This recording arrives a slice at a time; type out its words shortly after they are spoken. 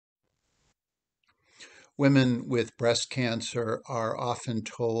Women with breast cancer are often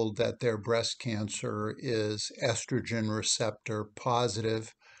told that their breast cancer is estrogen receptor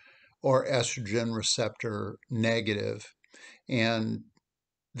positive or estrogen receptor negative. And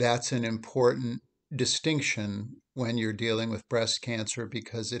that's an important distinction when you're dealing with breast cancer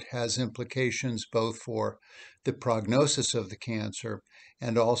because it has implications both for the prognosis of the cancer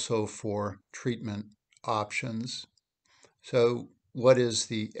and also for treatment options. So, what is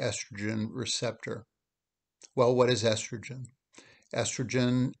the estrogen receptor? Well, what is estrogen?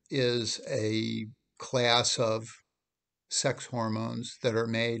 Estrogen is a class of sex hormones that are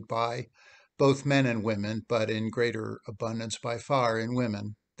made by both men and women, but in greater abundance by far in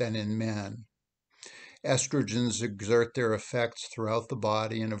women than in men. Estrogens exert their effects throughout the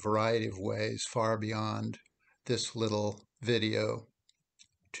body in a variety of ways, far beyond this little video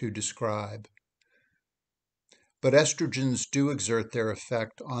to describe. But estrogens do exert their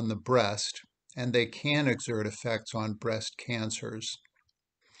effect on the breast, and they can exert effects on breast cancers.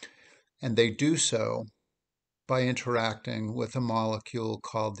 And they do so by interacting with a molecule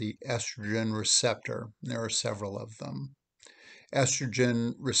called the estrogen receptor. There are several of them.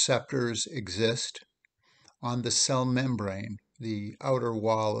 Estrogen receptors exist on the cell membrane, the outer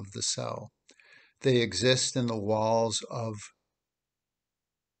wall of the cell. They exist in the walls of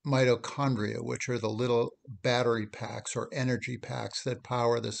mitochondria, which are the little battery packs or energy packs that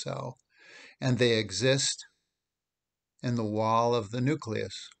power the cell. And they exist in the wall of the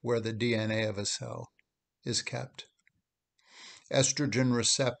nucleus, where the DNA of a cell is kept. Estrogen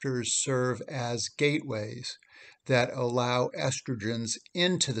receptors serve as gateways that allow estrogens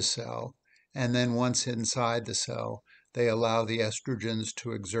into the cell, and then once inside the cell, they allow the estrogens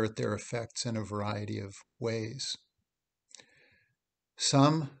to exert their effects in a variety of ways.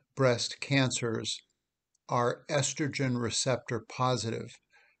 Some breast cancers are estrogen receptor positive,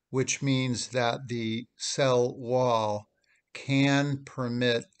 which means that the cell wall can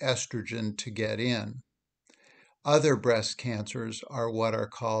permit estrogen to get in. Other breast cancers are what are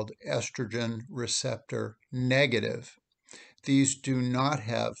called estrogen receptor negative. These do not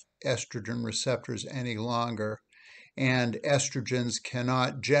have estrogen receptors any longer, and estrogens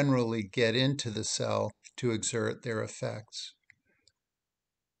cannot generally get into the cell to exert their effects.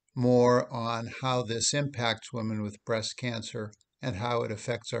 More on how this impacts women with breast cancer and how it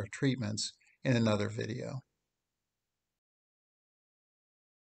affects our treatments in another video.